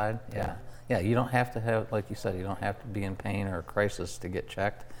wellness side, you don't have to have, like you said, you don't have to be in pain or a crisis to get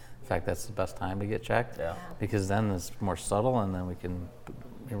checked. In fact, that's the best time to get checked, because then it's more subtle, and then we can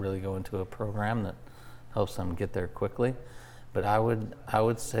really go into a program that helps them get there quickly. But I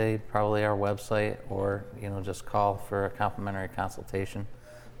would say probably our website, or just call for a complimentary consultation.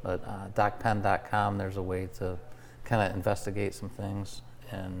 But docpen.com, there's a way to kind of investigate some things.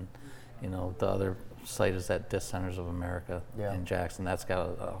 And the other site is at Disc Centers of America in Jackson. That's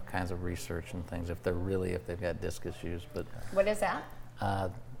got all kinds of research and things if they've got disc issues. But what is that?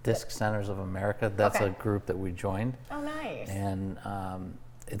 Disc Centers of America. That's Okay. a group that we joined. Oh, nice. And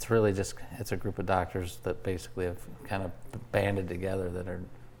it's really just, it's a group of doctors that basically have kind of banded together that are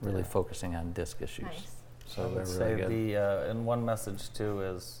really focusing on disc issues. Nice. So I would they're say really good. and one message too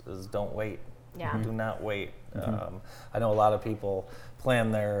is don't wait. Yeah. Do not wait. I know a lot of people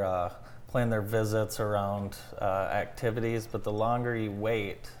plan their visits around activities, but the longer you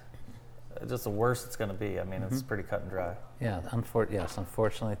wait, just the worse it's going to be. I mean, it's pretty cut and dry. Yeah,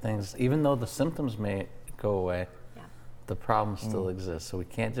 unfortunately things, even though the symptoms may go away, the problem still exists. So we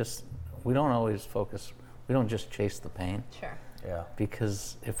don't always focus, we don't just chase the pain. Sure. Yeah.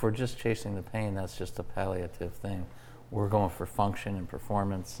 Because if we're just chasing the pain, that's just a palliative thing. We're going for function and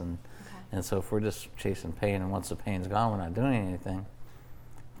performance, and so if we're just chasing pain, and once the pain's gone, we're not doing anything,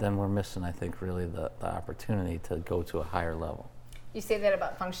 then we're missing, I think, really the opportunity to go to a higher level. You say that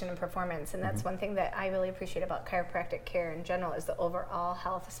about function and performance, and that's one thing that I really appreciate about chiropractic care in general is the overall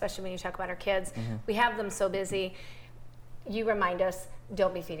health, especially when you talk about our kids. We have them so busy. You remind us,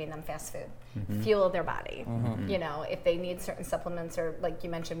 don't be feeding them fast food. Fuel their body. You know, if they need certain supplements, or like you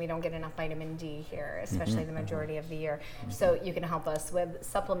mentioned, we don't get enough vitamin D here, especially the majority of the year. So you can help us with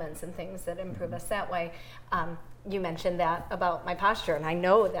supplements and things that improve us that way. You mentioned that about my posture, and I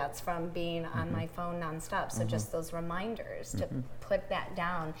know that's from being on my phone nonstop. So just those reminders to put that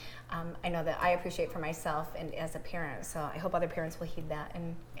down, I know that I appreciate for myself and as a parent. So I hope other parents will heed that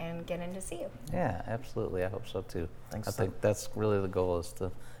and get in to see you. Yeah, absolutely. I hope so too. Thanks. I think that's really the goal, is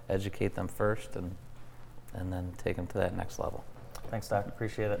to educate them first and then take them to that next level. Thanks, Doc.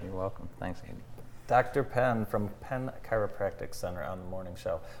 Appreciate it. You're welcome. Thanks, Andy. Dr. Penn from Penn Chiropractic Center on the morning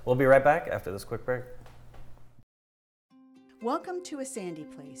show. We'll be right back after this quick break. Welcome to A Sandy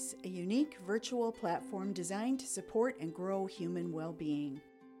Place, a unique virtual platform designed to support and grow human well-being.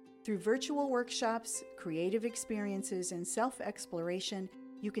 Through virtual workshops, creative experiences, and self-exploration,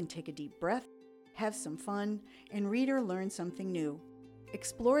 you can take a deep breath, have some fun, and read or learn something new.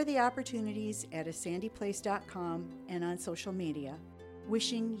 Explore the opportunities at asandyplace.com and on social media.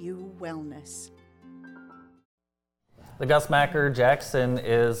 Wishing you wellness. The Gus Macker Jackson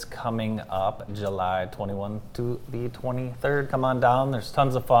is coming up July 21 to the 23rd. Come on down. There's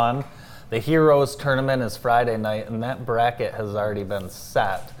tons of fun. The Heroes Tournament is Friday night, and that bracket has already been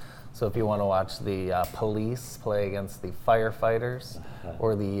set. So if you want to watch the police play against the firefighters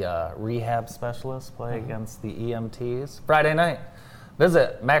or the rehab specialists play against the EMTs, Friday night,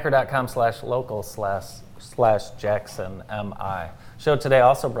 visit macker.com/local/JacksonMI. Show today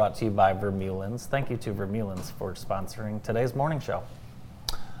also brought to you by Vermeulen's. Thank you to Vermeulen's for sponsoring today's morning show.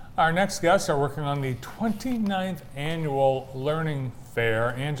 Our next guests are working on the 29th annual Learning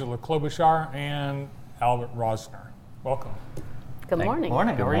Fair, Angela Klobuchar and Albert Rosner. Welcome. Good morning.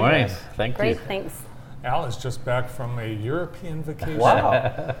 Morning. Good How are you morning. guys? Thank Great, you. thanks. Al is just back from a European vacation. Wow.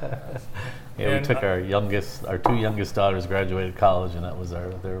 Yeah, And, we took our two youngest daughters graduated college, and that was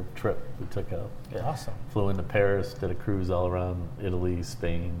their trip. We took Awesome. flew into Paris, did a cruise all around Italy,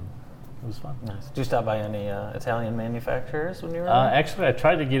 Spain. It was fun. Nice. Did you stop by any Italian manufacturers when you were there? Actually, I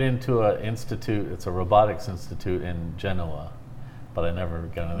tried to get into an institute. It's a robotics institute in Genoa, but I never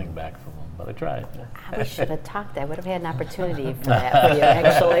got anything back from them. But I tried. We should have talked. I would have had an opportunity for that for you,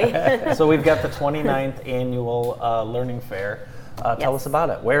 actually. So we've got the 29th annual Learning Fair. Tell us about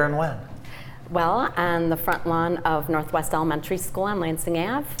it. Where and when? Well, on the front lawn of Northwest Elementary School on Lansing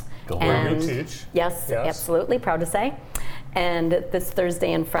Ave. Go Where you And- teach. Yes, absolutely. Proud to say. And this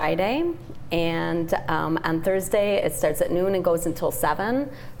Thursday and Friday. And on Thursday, it starts at noon and goes until 7,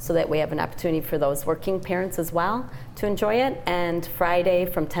 so that we have an opportunity for those working parents as well to enjoy it. And Friday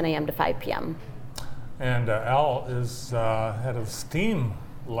from 10 a.m. to 5 p.m. And Al is head of STEAM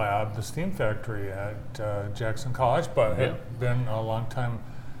Lab, the STEAM factory at Jackson College, but had been a long-time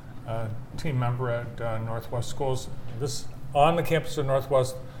team member at Northwest Schools. This on the campus of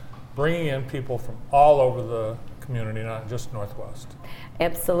Northwest, bringing in people from all over the community, not just Northwest.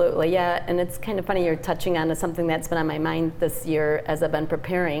 Absolutely, yeah, and it's kind of funny you're touching on something that's been on my mind this year as I've been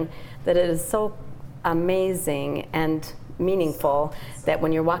preparing, that it is so amazing and meaningful that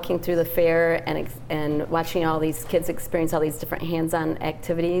when you're walking through the fair and watching all these kids experience all these different hands-on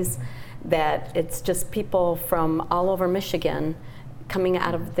activities, that it's just people from all over Michigan coming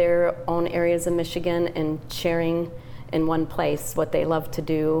out of their own areas of Michigan and sharing in one place what they love to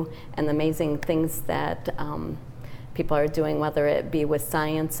do and the amazing things that people are doing, whether it be with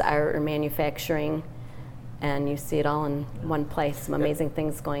science, art, or manufacturing, and you see it all in one place, some amazing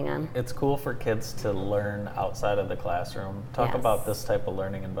things going on. It's cool for kids to learn outside of the classroom. Talk Yes. about this type of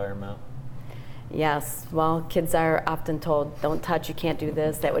learning environment. Yes, well, kids are often told, don't touch, you can't do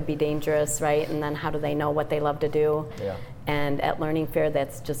this, that would be dangerous, right? And then how do they know what they love to do? Yeah. And at Learning Fair,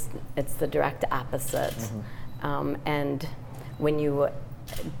 it's the direct opposite. And when you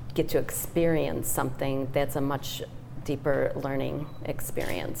get to experience something, that's a much deeper learning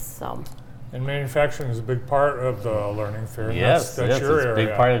experience, so. And manufacturing is a big part of the Learning Fair. and Yes, that's your it's a area.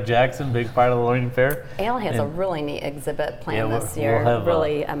 big part of Jackson, big part of the Learning Fair. Al has a And really neat exhibit planned Yeah, this we'll year, have,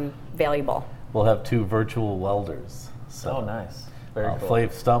 really valuable. We'll have 2 virtual welders. So, Oh, nice. Very cool.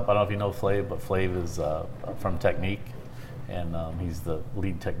 Flav Stump, I don't know if you know Flav, but Flav is from Technique, and he's the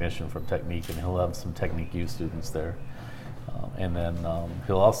lead technician from Technique, and he'll have some Technique U students there. And then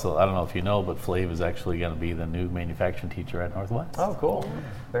he'll also, I don't know if you know, but Flav is actually going to be the new manufacturing teacher at Northwest. Oh, cool.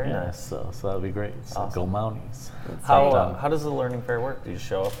 Very Yeah, nice. so that'll be great. So Awesome. go Mounties. How does the Learning Fair work? Do you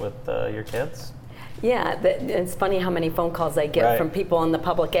show up with your kids? Yeah, it's funny how many phone calls I get Right. from people in the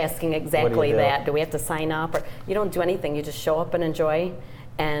public asking exactly do? that. Do we have to sign up? Or you don't do anything. You just show up and enjoy,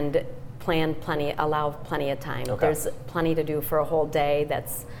 and allow plenty of time. Okay. There's plenty to do for a whole day.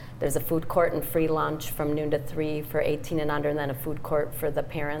 There's a food court and free lunch from noon to 3 for 18 and under, and then a food court for the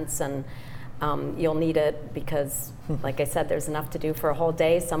parents. And you'll need it because, like I said, there's enough to do for a whole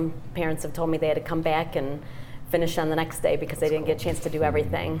day. Some parents have told me they had to come back and finish on the next day because they didn't get a chance to do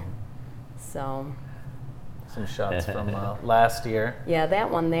everything. So. Some shots from last year. Yeah,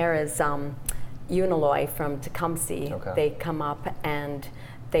 that one there is Unalloy from Tecumseh. Okay. They come up and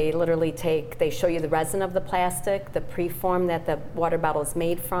they literally they show you the resin of the plastic, the preform that the water bottle is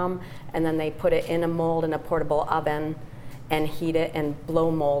made from, and then they put it in a mold in a portable oven and heat it and blow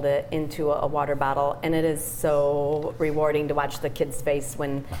mold it into a water bottle. And it is so rewarding to watch the kid's face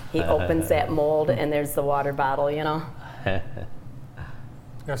when he opens that mold and there's the water bottle, you know?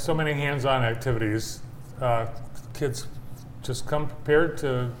 Yeah, so many hands-on activities. Kids just come prepared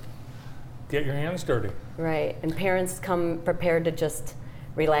to get your hands dirty. Right, and parents come prepared to just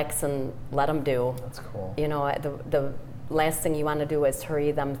relax and let them do. That's cool. You know, the last thing you want to do is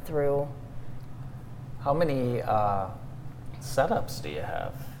hurry them through. How many setups do you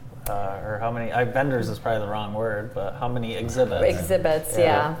have? Or how many, vendors is probably the wrong word, but how many exhibits? Exhibits,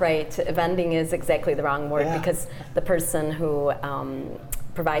 yeah, right. Vending is exactly the wrong word because the person who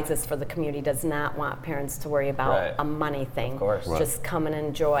provides this for the community does not want parents to worry about a money thing. Of course. Just come and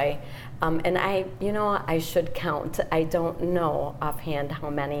enjoy. And I should count. I don't know offhand how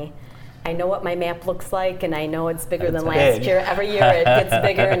many. I know what my map looks like, and I know it's bigger than last year. Every year it gets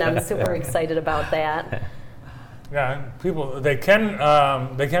bigger, and I'm super excited about that. Yeah, people they can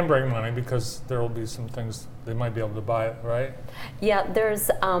bring money because there will be some things they might be able to buy, right? Yeah, there's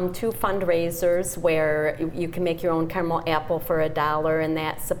 2 fundraisers where you can make your own caramel apple for $1, and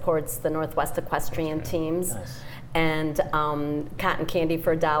that supports the Northwest Equestrian teams. Nice. And cotton candy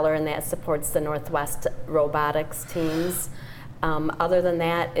for $1, and that supports the Northwest Robotics teams. Other than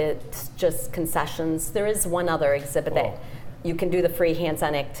that, it's just concessions. There is one other exhibit that you can do the free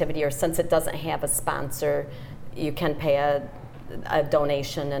hands-on activity, or since it doesn't have a sponsor, you can pay a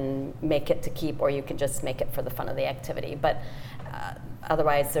donation and make it to keep, or you can just make it for the fun of the activity. But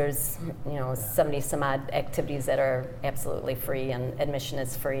otherwise, there's 70 some odd activities that are absolutely free, and admission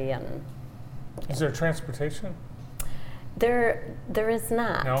is free. And is there transportation? There is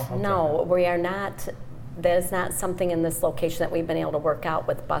not. No? Okay. No, we are not. That is not something in this location that we've been able to work out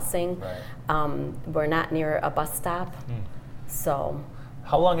with busing. Right. We're not near a bus stop, so.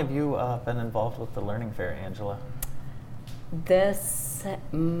 How long have you been involved with the Learning Fair, Angela? This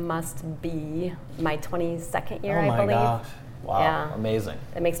must be my 22nd year, oh my I believe. Gosh. Wow, Yeah. amazing.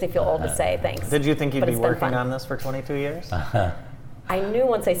 It makes me feel old to say thanks. Did you think you'd but be it's been working fun. on this for 22 years? I knew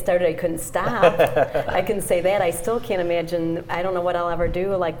once I started I couldn't stop. I can say that. I still can't imagine. I don't know what I'll ever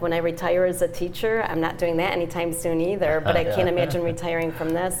do. Like when I retire as a teacher, I'm not doing that anytime soon either. But I can't imagine retiring from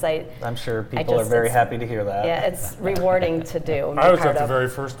this. I'm sure people are very happy to hear that. Yeah, it's rewarding to do. I was at the very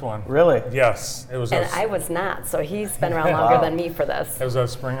first one. Really? Yes, it was. And I was not. So he's been around longer than me for this. It was at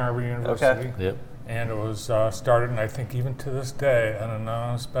Spring Arbor University. Okay. Yep. And it was started, and I think even to this day, an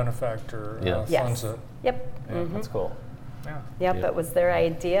anonymous benefactor funds it. Yep. Yeah, Mm-hmm. That's cool. Yeah. Yep, it was their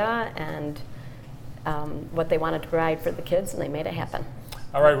idea and what they wanted to provide for the kids, and they made it happen.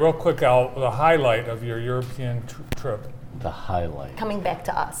 All right, real quick, Al, the highlight of your European trip. The highlight. Coming back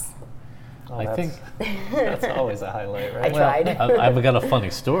to us. Oh, I think that's always a highlight, right? I tried. I've got a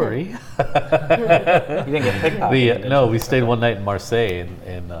funny story. You didn't get pickpocketed. No, we stayed one night in Marseille,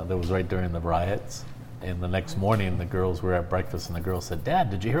 and that was right during the riots. And the next morning, the girls were at breakfast, and the girl said, "Dad,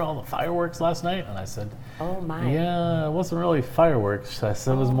 did you hear all the fireworks last night?" And I said, "Oh my." Yeah, it wasn't really fireworks. I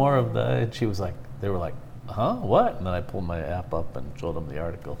said it was more of the. And she was like, "They were like, huh, what? And then I pulled my app up and showed them the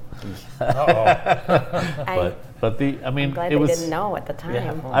article. I'm glad it was. they didn't know at the time.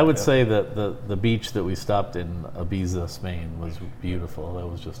 Yeah, I would say that the beach that we stopped in Ibiza, Spain, was beautiful. That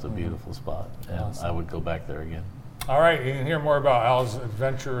was just a beautiful spot, and Awesome. I would go back there again. All right, you can hear more about Al's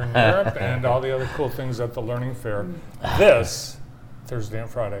adventure in Europe and all the other cool things at the Learning Fair this Thursday and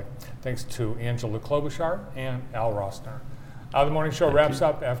Friday. Thanks to Angela Klobuchar and Al Rossner. The morning show wraps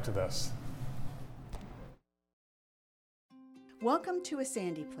up after this. Welcome to A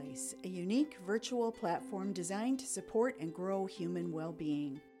Sandy Place, a unique virtual platform designed to support and grow human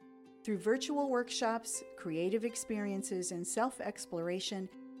well-being. Through virtual workshops, creative experiences, and self-exploration,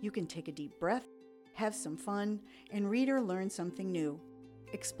 you can take a deep breath, have some fun, and read or learn something new.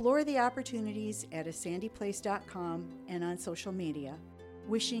 Explore the opportunities at asandyplace.com and on social media.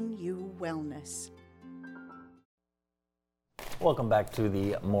 Wishing you wellness. Welcome back to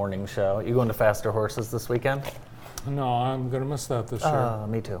the morning show. You going to Faster Horses this weekend? No, I'm going to miss that this year.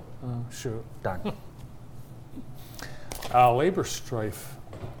 Me too. Shoot. Darn. Labor strife.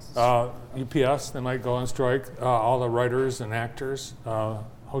 UPS, they might go on strike. All the writers and actors,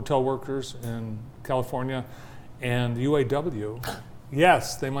 hotel workers in California, and UAW.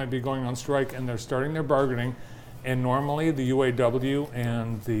 Yes, they might be going on strike, and they're starting their bargaining. And normally the UAW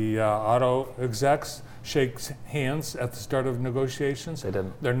and the auto execs shake hands at the start of negotiations. They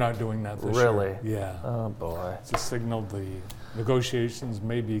didn't. They're not doing that this year. Really? Yeah. Oh boy. It's a signal the negotiations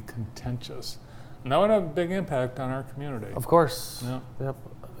may be contentious. And that would have a big impact on our community. Of course. Yeah. Yep,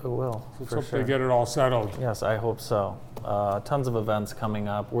 it will. Let's for hope sure. they get it all settled. Yes, I hope so. Tons of events coming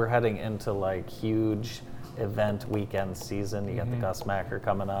up. We're heading into like huge event weekend season. You got the Gus Macker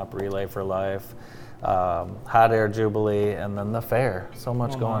coming up, Relay for Life, Hot Air Jubilee, and then the fair. So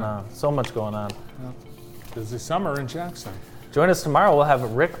much going on. So much going on. Yeah. Busy summer in Jackson. Join us tomorrow. We'll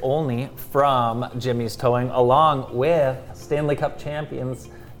have Rick Olney from Jimmy's Towing, along with Stanley Cup champions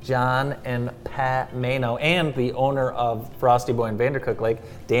John and Pat Mano, and the owner of Frosty Boy and Vandercook Lake,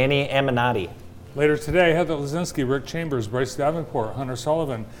 Danny Aminati. Later today, Heather Lazinski, Rick Chambers, Bryce Davenport, Hunter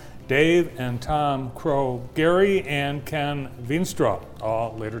Sullivan, Dave and Tom Crow, Gary and Ken Veenstra.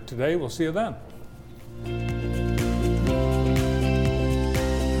 All later today. We'll see you then.